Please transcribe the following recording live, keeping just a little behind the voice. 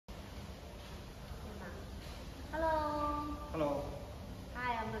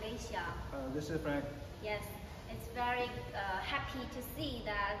Alicia. This is Frank. Yes, it's very happy to see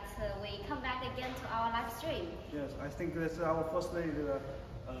that we come back again to our live stream. Yes, I think this is our first day the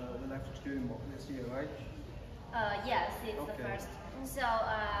live stream this year, right? Yes, it's okay. the first. So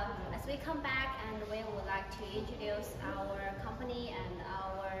as we come back, and we would like to introduce our company and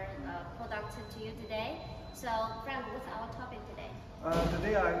our product to you today. So Frank, what's our topic today?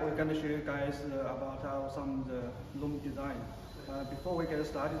 Today we're going to show you guys about some room design. Before we get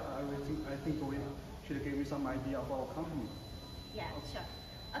started, I think we should give you some idea of our company. Yeah, sure.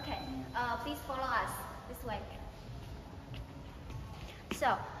 Okay, please follow us this way.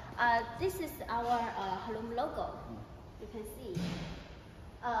 So this is our Halom logo. You can see.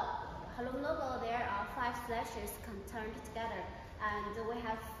 Halom logo, there are 5 slashes turned together. And we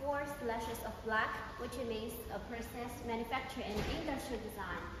have 4 slashes of black, which means a process, manufacture, and industrial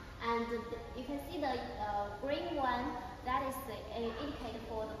design. And you can see the green one, that is indicated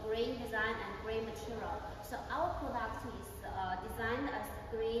for the green design and green material. So our product is designed as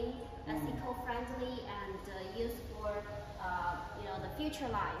green, as eco-friendly, and used for the future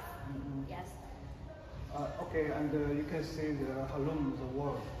life. Yes. Okay, and you can see the Halom, the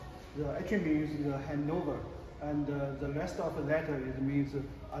word. The actually means the handover. And the rest of the letter means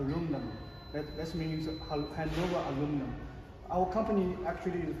aluminum. That means Hanover aluminum. Our company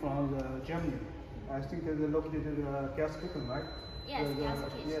actually is from Germany. I think they're located in gas kitchen, right? Yes, gas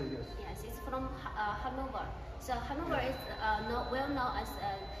kitchen. Yes. Yes, it's from Hanover. So Hanover is well known as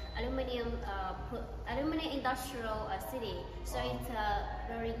aluminum industrial city. So it's a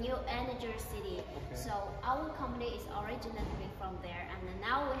very new energy city. Okay. So our company is originally from there, and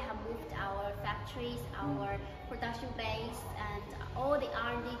now we have moved our factories, our production base, and all the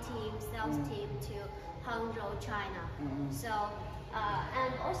R&D team, sales team to Hangzhou, China. So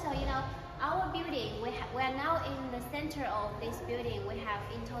and also, our building, we are now in the center of this building. We have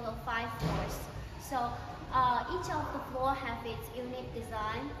in total 5 floors. So each of the floor have its unique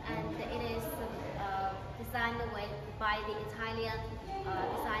design, and it is designed by the Italian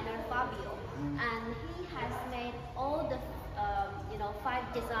designer Fabio, and he has made all the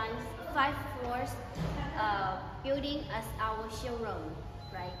 5 floors building as our showroom,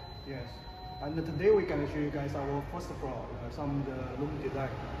 right? Yes. And today we're going to show you guys our first floor, some the room design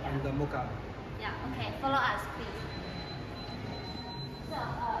and the mock-up. Yeah. Okay. Follow us, please. So,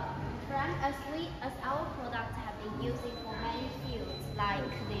 Frank, as our products have been using for many fields, like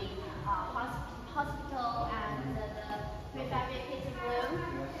the hospital and the prefabricated room,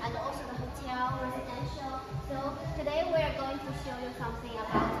 and also the hotel, residential. So today we are going to show you something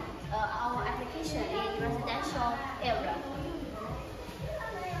about our application in residential area.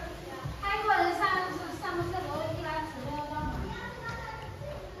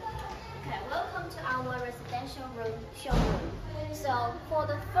 Okay, welcome to our residential room showroom. So for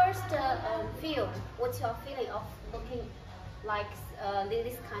the first view, what's your feeling of looking like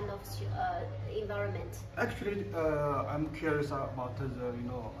this kind of environment? Actually, I'm curious about I'm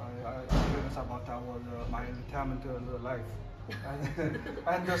curious about my retirement life,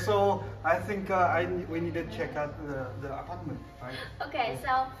 and so I think we need to check out the apartment, right? Okay,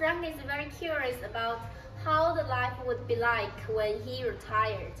 so Frank is very curious about how the life would be like when he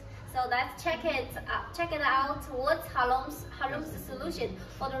retired. So let's check it out. What's Halom's solution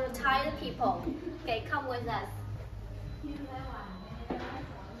for the retired people? Okay, come with us.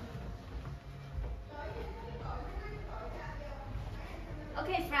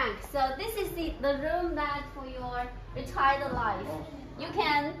 Okay, Frank. So this is the room that for your retired life. You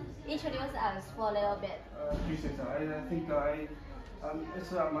can introduce us for a little bit. I think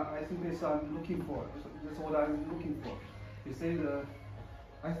it's I'm looking for. So that's what I'm looking for. You see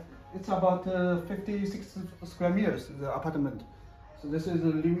it's about 56 square meters, the apartment. So this is the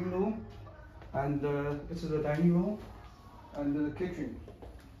living room, and this is the dining room, and the kitchen.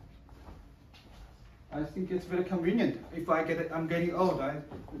 I think it's very convenient. If I'm getting old.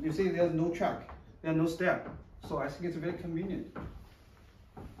 You see, there's no track, there's no step, so I think it's very convenient.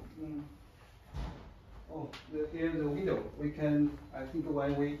 Here's the window. We can. I think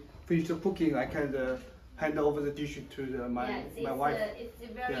when we finish the cooking, I can hand over the dish to my wife. It's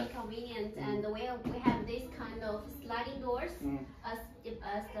very convenient, and we have this kind of sliding doors as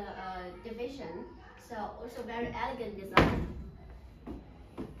the division. So also very elegant design.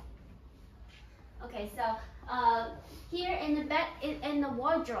 Okay, so here in the back, in the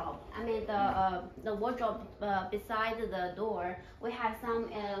wardrobe, the wardrobe beside the door, we have some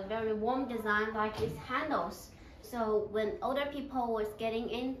very warm design like these handles. So when older people was getting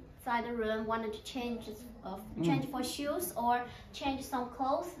in outside the room, wanted to change for shoes or change some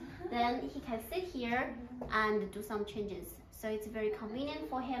clothes, then he can sit here and do some changes. So it's very convenient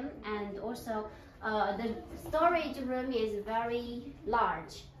for him, and also the storage room is very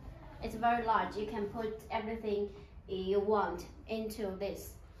large. It's very large. You can put everything you want into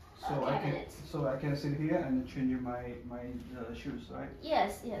this cabinet. I can sit here and change my shoes, right?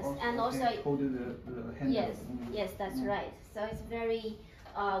 Yes, and also hold the handle. Yes, that's right. So it's very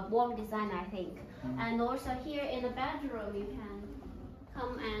warm design, I think. And also here in the bedroom, you can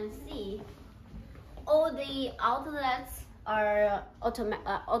come and see all the outlets are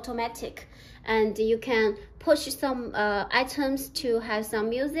automatic, and you can push some items to have some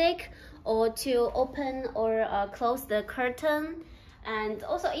music, or to open or close the curtain. And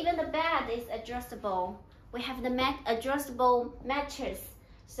also even the bed is adjustable. We have the adjustable mattress,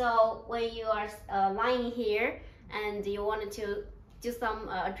 so when you are lying here and you wanted to do some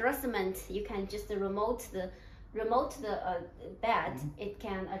adjustment, you can just remote the bed. It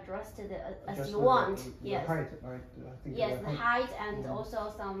can adjust as you want. The height, right? I think the height, and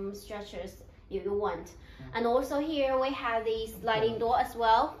also some stretchers you want. And also here we have the sliding door as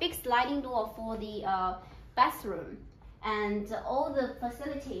well, big sliding door for the bathroom. And all the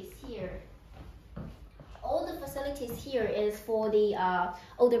facilities here is for the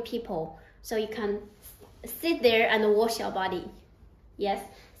older people, so you can sit there and wash your body. Yes,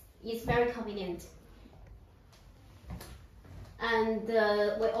 it's very convenient. And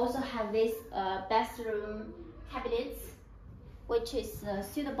we also have this bathroom cabinets, which is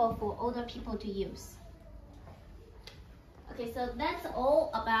suitable for older people to use. Okay, so that's all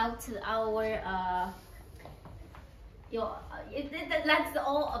about our that's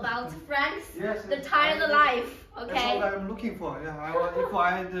all about Frank's retired life. Okay. That's all I'm looking for. Yeah, if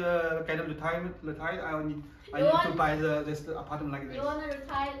I had kind of retired, I need to buy this apartment like this. You want to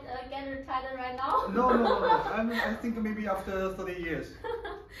get retired right now? No. I think maybe after 30 years.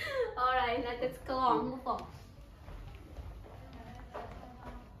 All right, let's go on. Move on.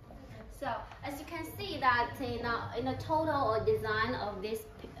 So as you can see that in the total design of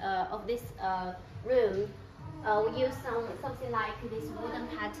this room, we use something like these wooden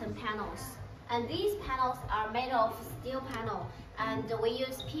pattern panels, and these panels are made of steel panel, and we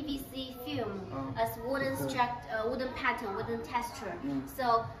use PVC film as wooden pattern, wooden texture.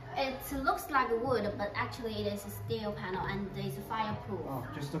 So it looks like wood, but actually it is a steel panel, and it's fireproof. Oh,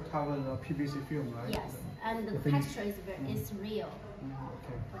 just to cover the PVC film, right? Yes, and the texture is real.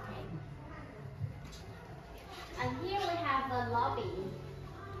 Okay. And here we have a lobby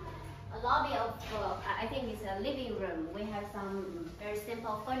of, I think it's a living room. We have some very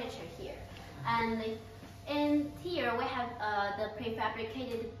simple furniture here. And in here we have the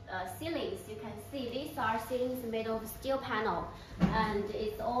prefabricated ceilings. You can see these are ceilings made of steel panel, and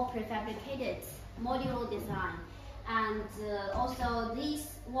it's all prefabricated, modular design. And also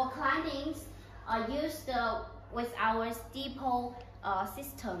these wall climbings are used with our steeple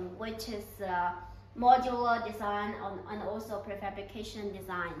system, which is modular design and also prefabrication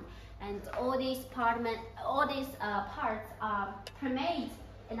design. And all these parts are pre-made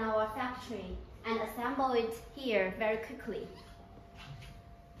in our factory and assembled here very quickly.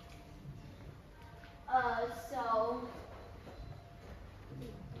 So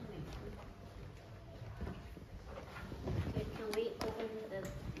can we open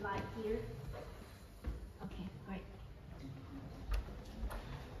the light here? Okay, great.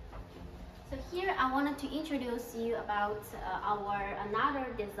 So here I wanted to introduce you about another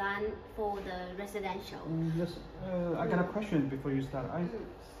design for the residential. Yes, I got a question before you start. I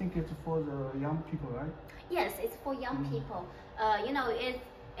think it's for the young people, right? Yes, it's for young people. You know,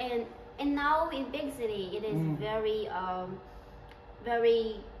 and now in big city, it is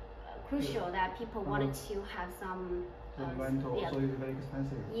very crucial that people wanted to have some rental also is very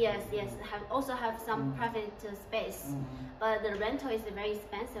expensive. Yes, also have some private space, but the rental is very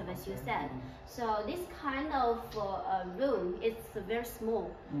expensive, as you said. So this kind of room, it's very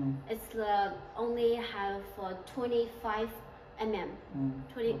small. It's only have 25 mm,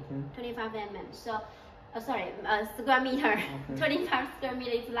 25 mm. So, square meter. 25 square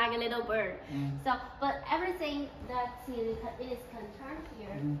meter is like a little bird. So, but everything that is concerned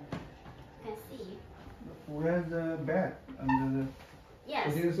here, you can see. Where's the bed? Yes. I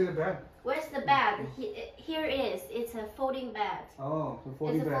didn't see the bed. Where's the bed? Here it is. It's a folding bed. Oh, so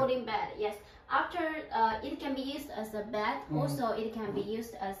folding bed. It's a folding bed. Yes. After it can be used as a bed. Also, it can be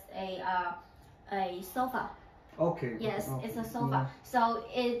used as a sofa. Okay. Yes, it's a sofa. So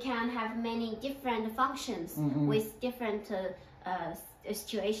it can have many different functions with different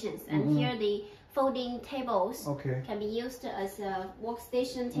situations. And here the folding tables. Okay. Can be used as a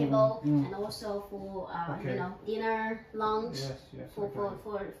workstation table and also for you know, dinner, lunch. Yes,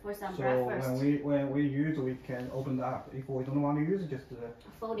 For some so breakfast. when we use, we can open it up. If we don't want to use, just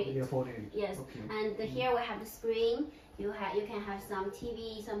fold it. yeah, fold it. Yes, okay. And here we have the screen. You can have some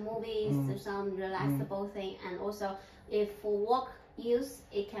TV, some movies, some relaxable thing, and also if for work use,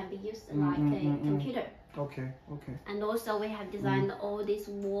 it can be used like a computer. Okay. And also we have designed all this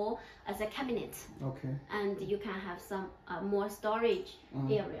wall as a cabinet. Okay. And you can have some more storage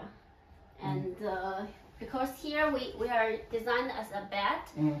area. And because here we are designed as a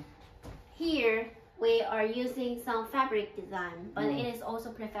bed, here we are using some fabric design, but it is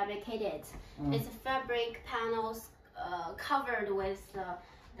also prefabricated. It's fabric panels covered with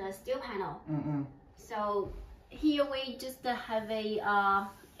the steel panel. So here we just have a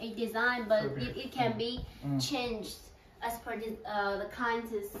design, but it can be changed as per the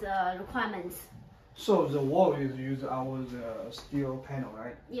client's requirements. So the wall is use our steel panel,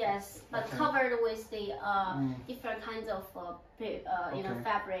 right? Yes, but covered with the different kinds of you know,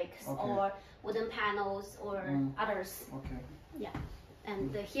 fabrics or wooden panels or others. Okay. Yeah.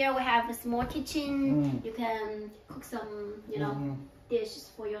 And here we have a small kitchen. You can cook some, you know, dishes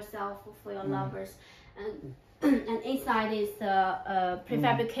for yourself or for your lovers. And inside is a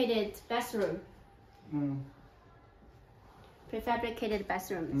prefabricated bathroom. Prefabricated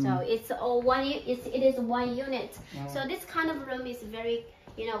bathroom. So it's all one. It is one unit. So this kind of room is very,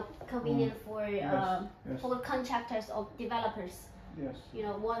 you know, convenient for for contractors or developers. Yes. You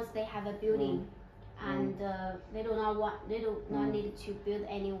know, once they have a building, and they do not need to build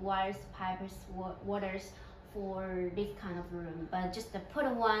any wires, pipes, waters for this kind of room, but just put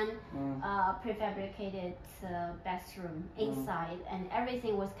one prefabricated bathroom inside, and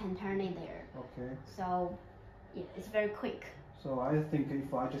everything was contained in there. Okay. So yeah, it's very quick. So I think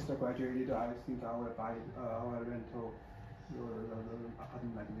if I just graduated, I think I will buy our rental the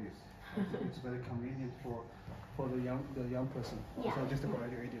apartment like this. It's very convenient for the young person. Yeah. So I just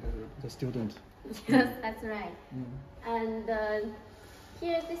graduated the student. Yes, that's right. And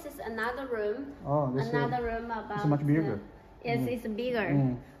here, this is another room. Oh, this another room about. It's much bigger. Yes, it's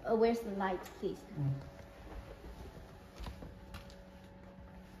bigger. Where's the light, please?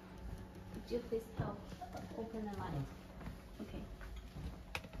 Could you please help open the light? Okay.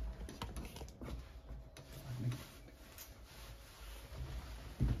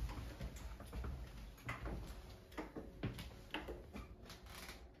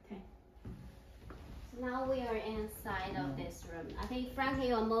 Now we are inside of this room. I think Frank,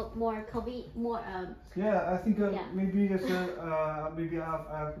 you are more. Yeah, I think maybe just maybe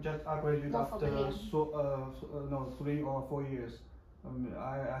I just graduated after no 3 or 4 years.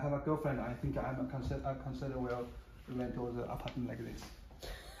 I have a girlfriend. I think I consider well rent the apartment like this.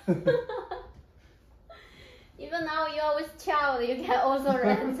 Even now you're with child, you can also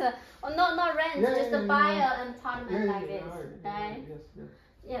rent, or not rent, just buy an apartment like this, right? Yes.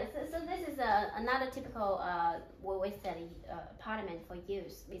 Yeah, so this is another typical what we said apartment for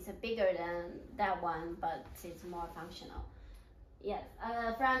use. It's bigger than that one, but it's more functional. Yes,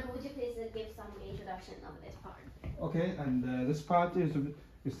 Frank, would you please give some introduction of this part? Okay, and this part is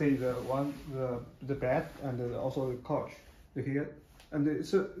you say the bed and also the couch here, and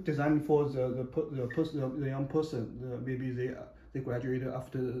it's designed for the young person. Maybe they graduated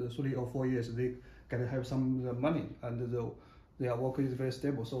after 3 or 4 years. They can have some money, and their work is very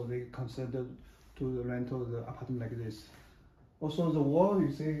stable, so they consider to rent the apartment like this. Also, the wall,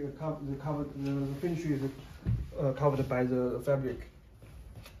 you see, the finish is covered by the fabric,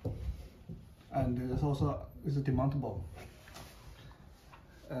 and it's also demountable.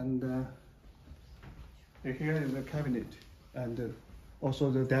 And here is the cabinet, and also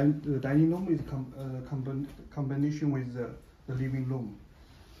the dining room is combination with the living room.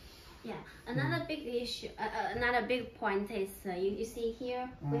 Yeah, another big issue, another big point is you see here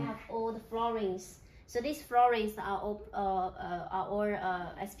we have all the floorings. So these floorings are all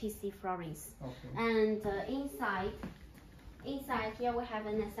SPC floorings. Okay. And inside here we have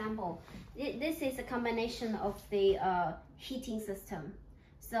an example. This is a combination of the heating system.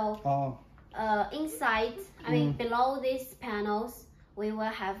 So inside, I mean below these panels, we will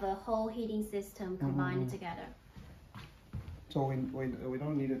have a whole heating system combined together. So we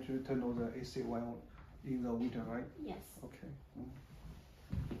don't need to turn on the AC while in the winter, right? Yes. Okay.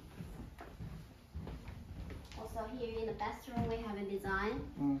 Also here in the bathroom we have a design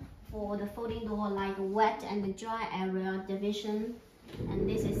for the folding door, like wet and dry area division. And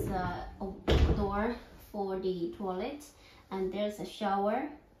this is a door for the toilet, and there's a shower.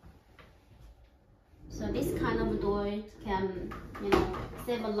 So this kind of door can,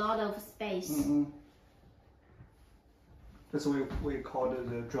 save a lot of space. That's why we call it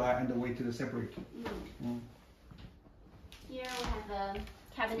the dry and the wet to separate. Here we have a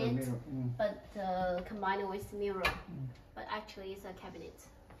cabinet, but combined with mirror. But actually it's a cabinet.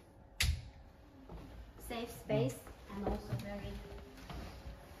 Safe space and also very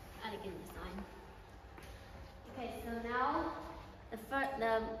elegant design. Okay, so now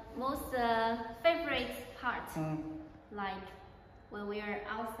the most favorite part, like when we are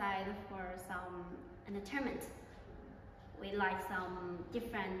outside for some entertainment, we like some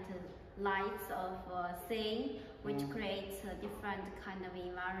different lights of scene, which creates a different kind of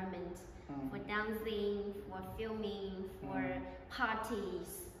environment for dancing, for filming, for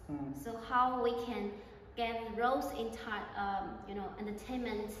parties. So how we can get those entire,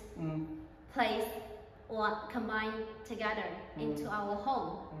 entertainment place or combine together into our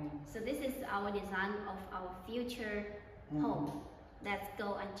home. So this is our design of our future home. Let's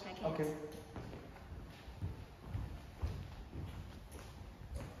go and check it. Okay.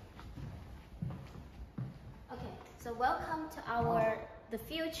 Okay, so welcome to the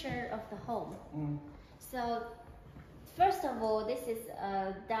future of the home. So first of all, this is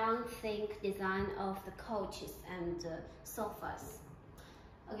a down-sink design of the couches and sofas.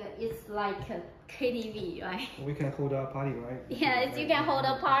 Okay, it's like a KTV, right? We can hold a party, right? Yes, you can hold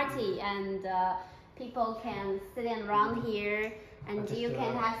a party and people can sit around here and you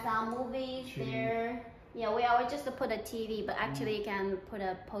can have some movies there. Yeah, we always just put a TV, but actually you can put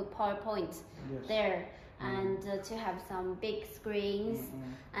a PowerPoint there and to have some big screens.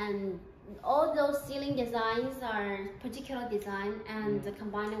 And all those ceiling designs are particular design and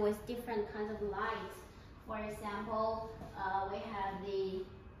combined with different kinds of lights. For example, we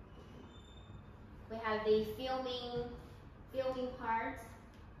have the filming part,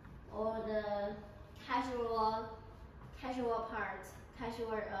 or the casual part,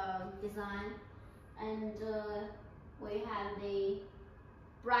 casual design, and we have the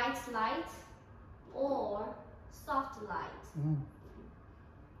bright light or soft light,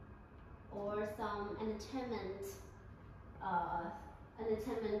 or some entertainment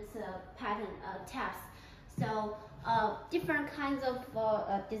pattern tabs. So different kinds of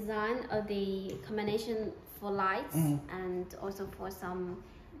design of the combination for lights and also for some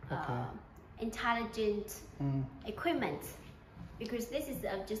intelligent equipment. Because this is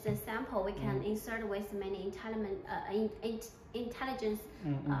just a sample, we can insert with many intelligence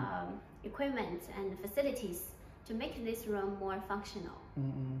equipment and facilities to make this room more functional.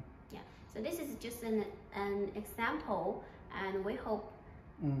 Yeah. So this is just an example, and we hope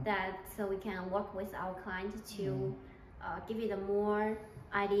that so we can work with our client to give you the more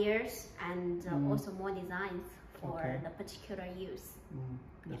ideas and also more designs for the particular use.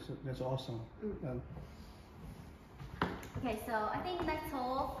 That's awesome. Okay, so I think that's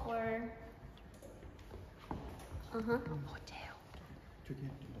all for hotel.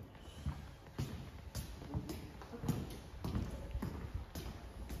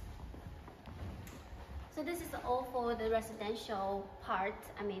 So this is all for the residential part,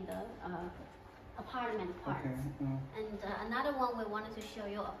 I mean the apartment part. And another one we wanted to show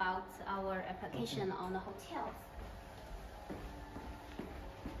you about our application on the hotels.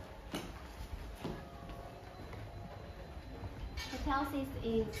 Hotels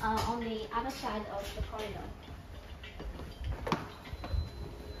is on the other side of the corridor.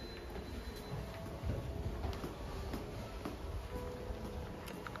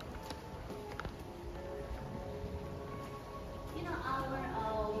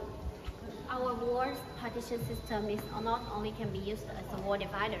 Our wall partition system is not only can be used as a wall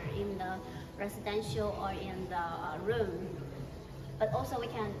divider in the residential or in the room, but also we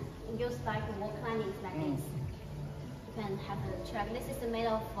can use like wall plannings like this. You can have a track. This is made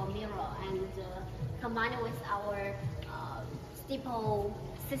of mirror and combined with our steeple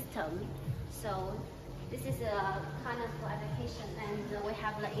system. So this is a kind of application, and we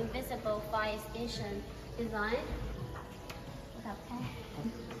have the invisible fire extinction design.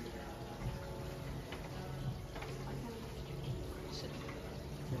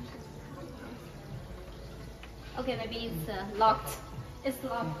 Okay, maybe it's locked. It's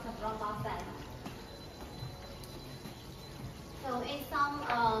locked from outside. So in some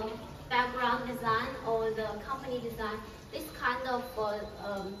background design or the company design, this kind of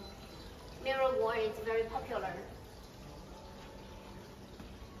mirror wall is very popular.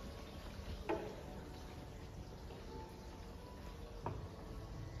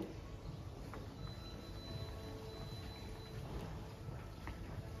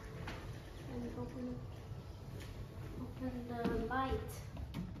 And open the light.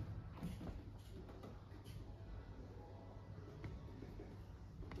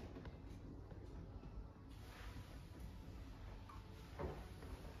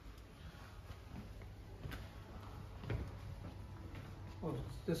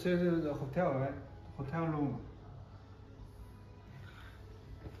 This is the hotel, right? Hotel room.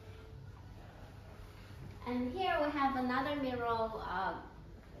 And here we have another mirror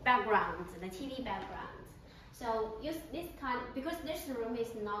background, the TV background. So use this kind, because this room is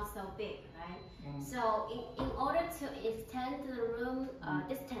not so big, right? So in order to extend the room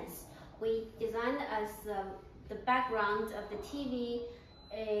distance, we designed as the background of the TV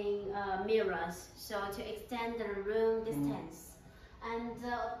in mirrors, so to extend the room distance. And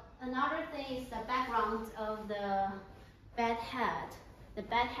another thing is the background of the bed head, the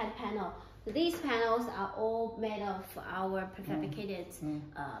bed head panel. These panels are all made of our prefabricated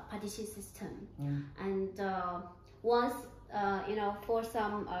partition system. And once, you know, for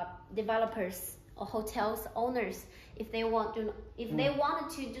some developers or hotels owners, if they wanted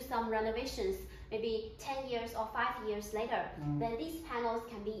to do some renovations, maybe 10 years or 5 years later, then these panels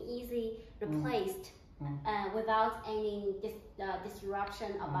can be easily replaced without any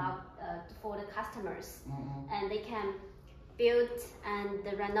disruption about for the customers, and they can build and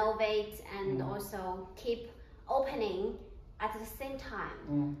renovate and also keep opening at the same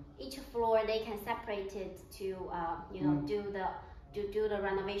time. Each floor they can separate it to you know, do the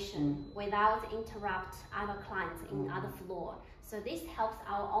renovation without interrupt other clients in other floor. So this helps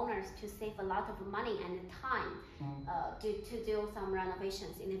our owners to save a lot of money and time to do some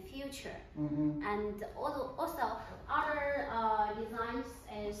renovations in the future. And also other designs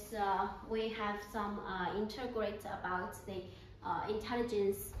is we have some integrate about the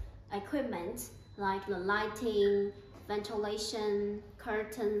intelligence equipment like the lighting, ventilation,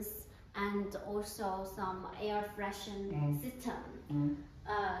 curtains, and also some air freshen system.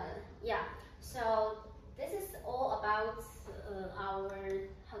 Yeah, so this is all about our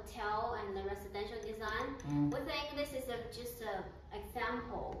hotel and the residential design. We think this is just an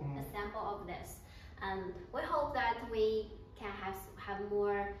example of this, and we hope that we can have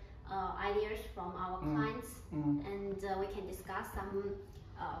more ideas from our clients, and we can discuss some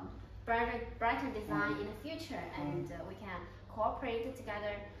brighter design in the future, and we can cooperate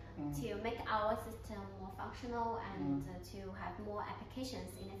together to make our system more functional and to have more applications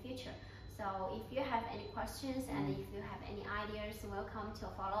in the future. So if you have any questions and if you have any ideas, welcome to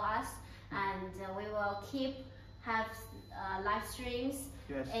follow us, and we will have live streams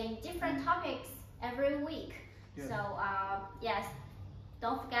in different topics every week. So yes,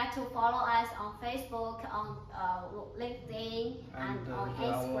 don't forget to follow us on Facebook, on LinkedIn, and on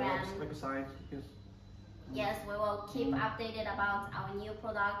Instagram. Our website. Yes, we will keep updated about our new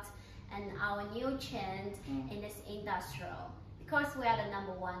product and our new trend in this industrial, because we are the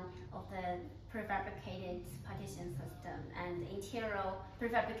 #1 of the prefabricated partition system and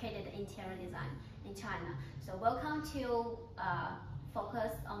prefabricated interior design in China. So welcome to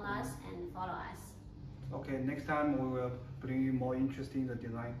focus on us and follow us. Okay, next time we will bring you more interesting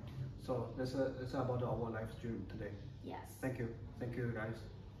design. So that's about our live stream today. Yes. Thank you guys.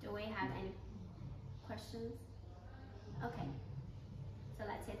 Do we have any questions? Okay. So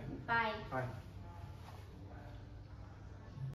that's it. Bye. Bye.